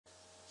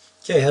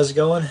Okay, how's it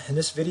going? In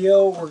this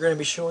video, we're going to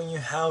be showing you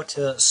how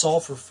to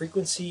solve for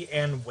frequency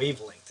and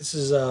wavelength. This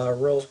is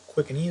real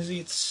quick and easy.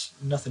 It's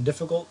nothing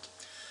difficult.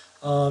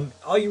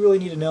 All you really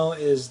need to know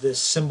is this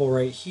symbol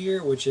right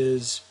here, which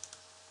is,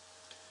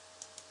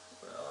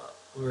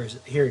 where is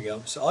it? Here we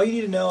go. So all you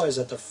need to know is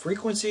that the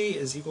frequency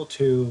is equal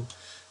to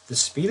the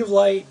speed of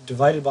light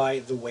divided by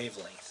the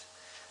wavelength.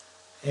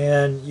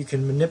 And you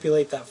can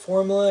manipulate that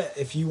formula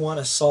if you want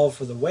to solve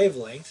for the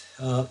wavelength.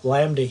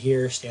 Lambda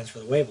here stands for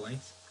the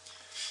wavelength.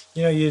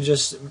 You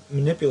just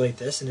manipulate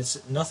this, and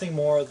it's nothing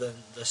more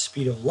than the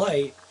speed of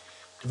light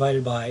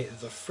divided by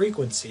the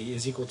frequency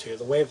is equal to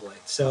the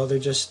wavelength. So you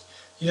just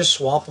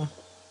swap them,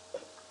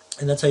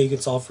 and that's how you can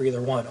solve for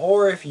either one.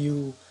 Or if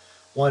you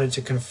wanted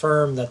to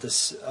confirm that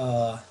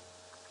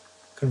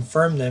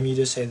confirm them, you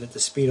just say that the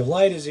speed of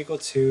light is equal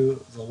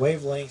to the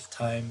wavelength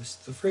times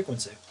the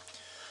frequency.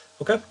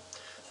 Okay.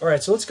 All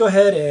right. So let's go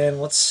ahead and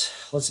let's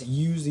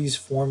use these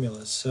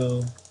formulas.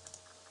 So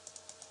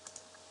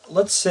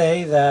let's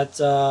say that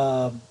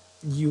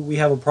we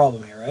have a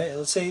problem here, right?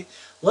 Let's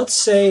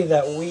say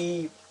that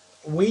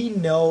we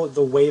know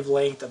the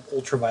wavelength of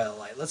ultraviolet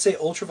light. Let's say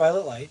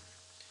ultraviolet light,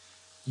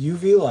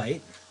 UV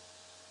light,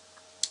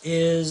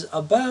 is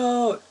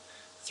about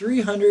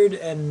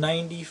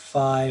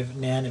 395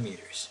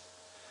 nanometers,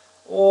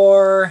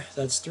 or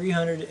that's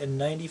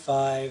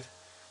 395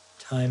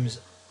 times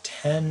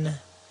 10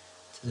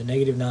 to the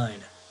negative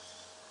 9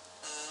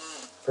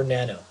 for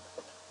nano.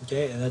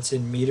 Okay, and that's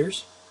in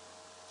meters.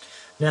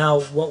 Now,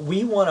 what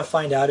we want to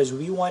find out is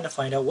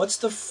what's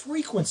the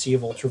frequency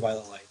of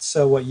ultraviolet light.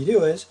 So what you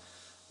do is,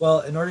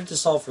 well, in order to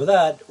solve for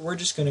that, we're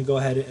just going to go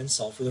ahead and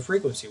solve for the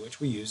frequency, which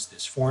we use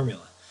this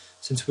formula.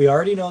 Since we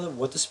already know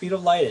what the speed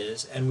of light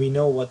is, and we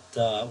know what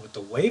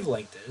the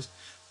wavelength is,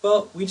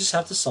 well, we just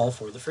have to solve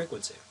for the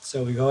frequency.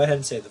 So we go ahead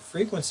and say the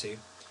frequency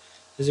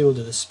is equal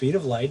to the speed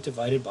of light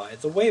divided by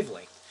the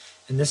wavelength.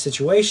 In this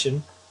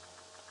situation,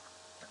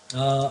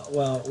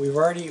 well, we're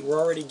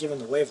already given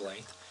the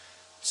wavelength,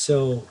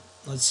 so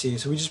let's see,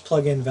 so we just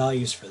plug in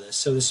values for this.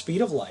 So the speed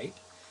of light,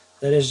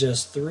 that is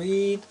just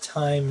 3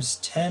 times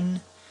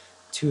 10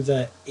 to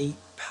the 8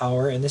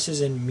 power, and this is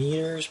in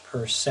meters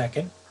per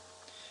second.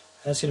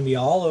 That's going to be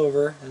all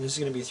over, and this is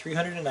going to be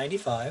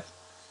 395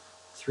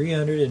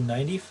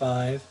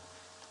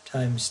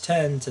 times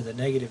 10 to the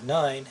negative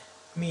 9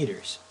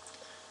 meters.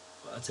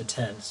 Well, that's a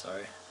 10,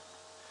 sorry.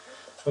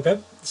 Okay,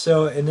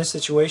 so in this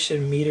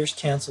situation, meters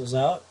cancels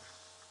out.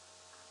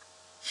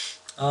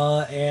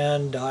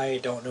 And I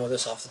don't know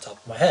this off the top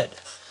of my head.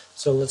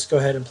 So let's go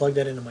ahead and plug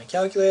that into my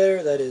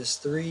calculator. That is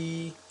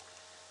 3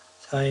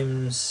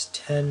 times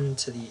 10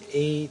 to the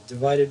 8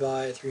 divided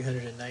by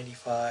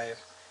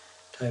 395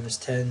 times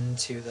 10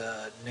 to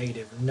the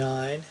negative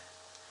 9.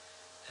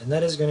 And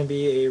that is going to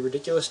be a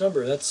ridiculous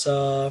number. That's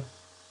this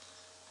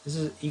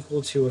is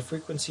equal to a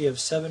frequency of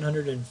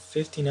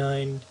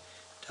 759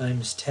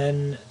 times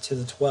 10 to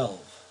the 12.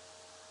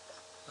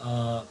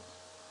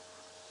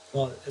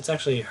 Well, it's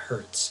actually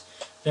hertz.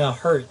 Now,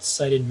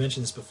 hertz, I didn't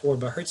mention this before,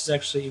 but hertz is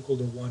actually equal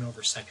to 1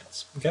 over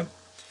seconds. Okay?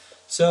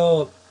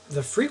 So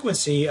the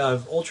frequency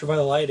of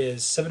ultraviolet light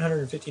is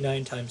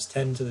 759 times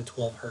 10 to the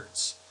 12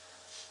 hertz.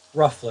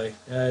 Roughly.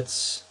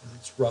 It's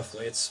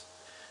roughly.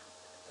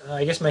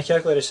 I guess my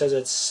calculator says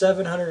it's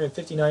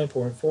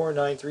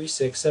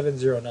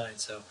 759.4936709.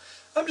 So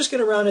I'm just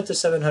going to round it to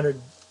 700.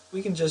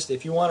 We can just,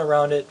 if you want to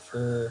round it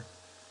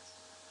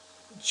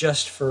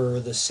just for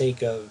the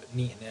sake of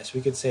neatness, we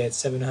could say it's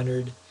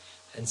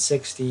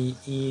 760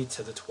 e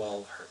to the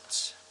 12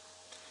 hertz.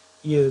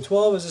 E to the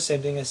 12 is the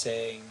same thing as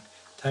saying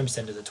times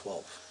 10 to the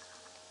 12.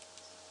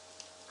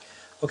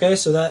 Okay,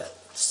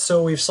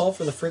 so we've solved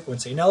for the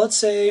frequency. Now let's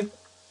say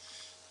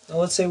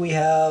we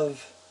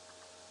have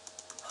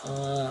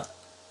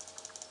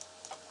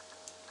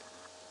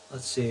let's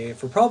see,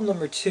 for problem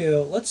number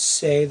 2, let's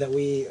say that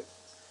we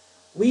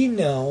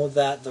know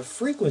that the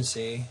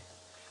frequency,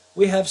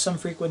 we have some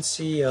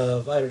frequency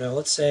of, I don't know,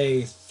 let's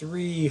say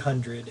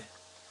 300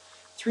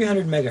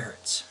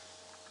 megahertz.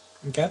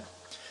 Okay?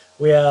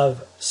 We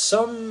have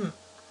some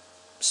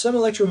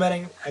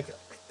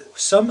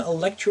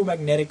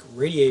electromagnetic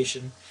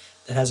radiation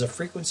that has a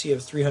frequency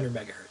of 300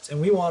 megahertz. And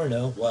we want to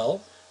know,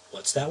 well,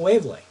 what's that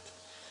wavelength?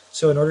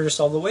 So in order to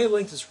solve the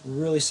wavelength, it's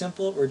really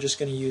simple. We're just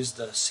going to use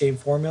the same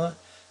formula.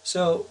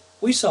 So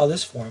we saw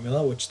this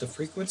formula, which the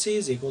frequency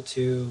is equal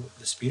to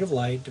the speed of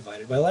light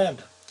divided by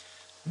lambda.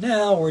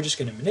 Now we're just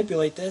going to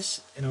manipulate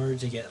this in order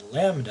to get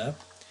lambda,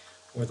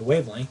 or the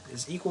wavelength,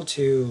 is equal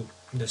to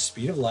the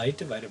speed of light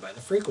divided by the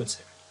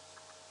frequency.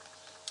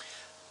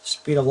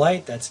 Speed of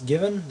light, that's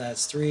given.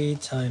 That's 3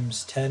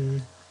 times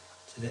 10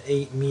 to the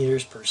 8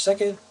 meters per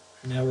second.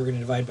 Now we're going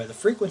to divide by the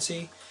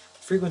frequency. The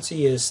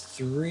frequency is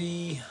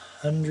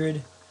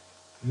 300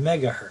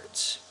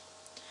 megahertz.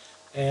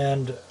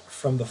 And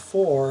from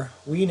before,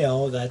 we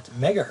know that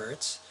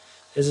megahertz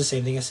is the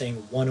same thing as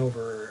saying 1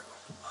 over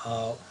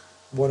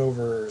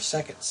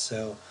seconds.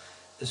 So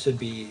this would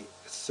be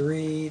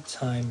 3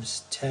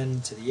 times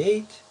 10 to the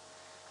 8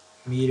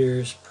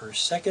 meters per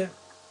second.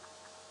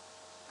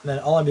 And then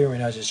all I'm doing right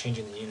now is just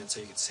changing the unit so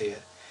you can see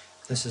it.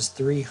 This is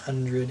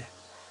 300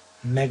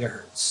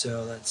 megahertz.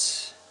 So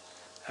that's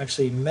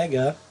actually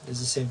mega is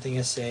the same thing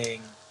as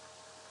saying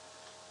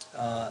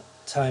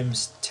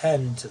times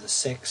 10 to the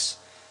 6.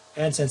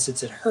 And since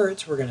it's in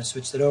hertz, we're going to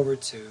switch that over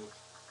to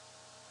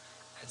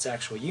its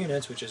actual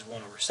units, which is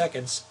 1 over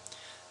seconds.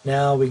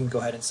 Now we can go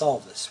ahead and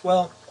solve this.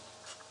 Well,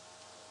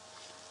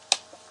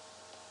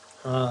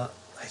 I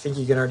think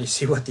you can already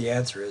see what the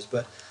answer is,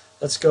 but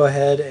let's go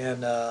ahead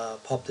and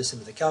pop this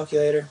into the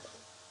calculator.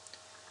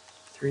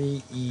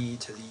 3e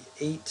to the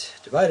 8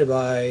 divided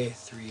by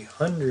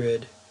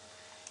 300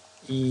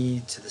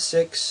 e to the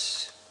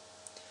 6,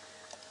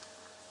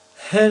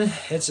 and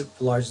it's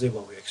largely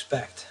what we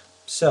expect.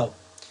 So,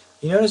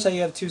 you notice how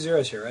you have two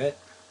zeros here, right?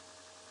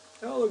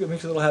 Oh, look, it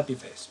makes a little happy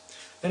face.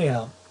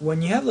 Anyhow,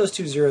 when you have those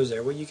two zeros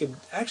there, what you could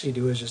actually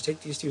do is just take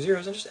these two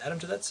zeros and just add them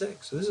to that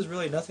 6. So this is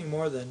really nothing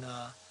more than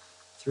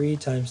 3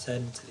 times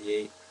 10 to the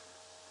 8.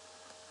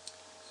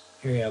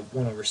 Here you have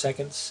 1 over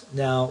seconds.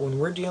 Now, when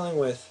we're dealing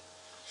with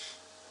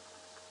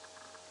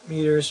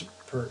meters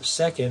per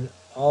second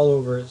all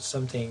over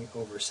something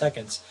over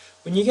seconds,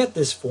 when you get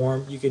this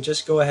form, you could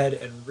just go ahead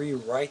and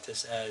rewrite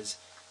this as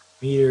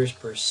meters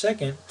per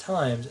second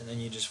times, and then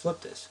you just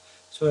flip this.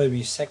 So it would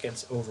be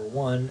seconds over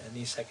 1, and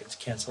these seconds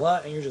cancel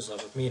out, and you're just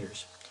left with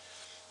meters.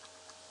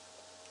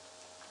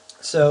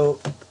 So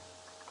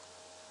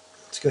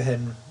let's go ahead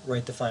and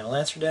write the final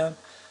answer down.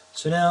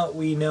 So now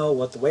we know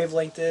what the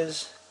wavelength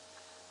is.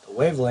 The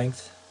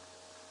wavelength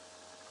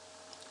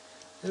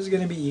is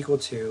going to be equal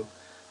to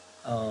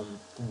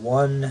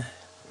 1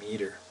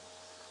 meter.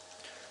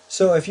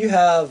 So if you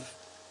have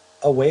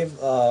a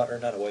or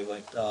not a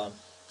wavelength,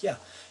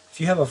 if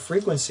you have a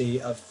frequency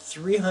of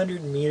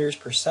 300 meters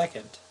per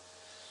second,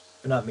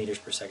 or not meters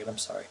per second, I'm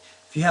sorry.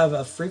 If you have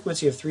a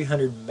frequency of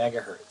 300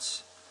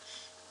 megahertz,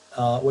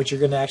 what you're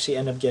going to actually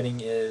end up getting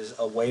is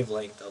a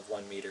wavelength of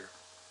 1 meter.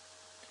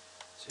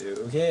 So,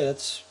 okay,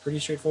 that's pretty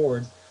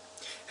straightforward.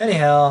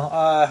 Anyhow,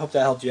 I hope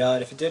that helped you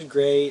out. If it did,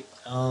 great.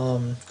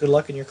 Good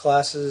luck in your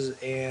classes,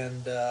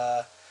 and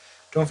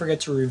don't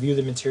forget to review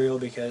the material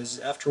because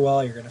after a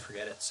while you're going to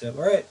forget it. So,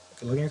 alright,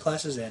 good luck in your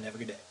classes and have a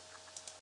good day.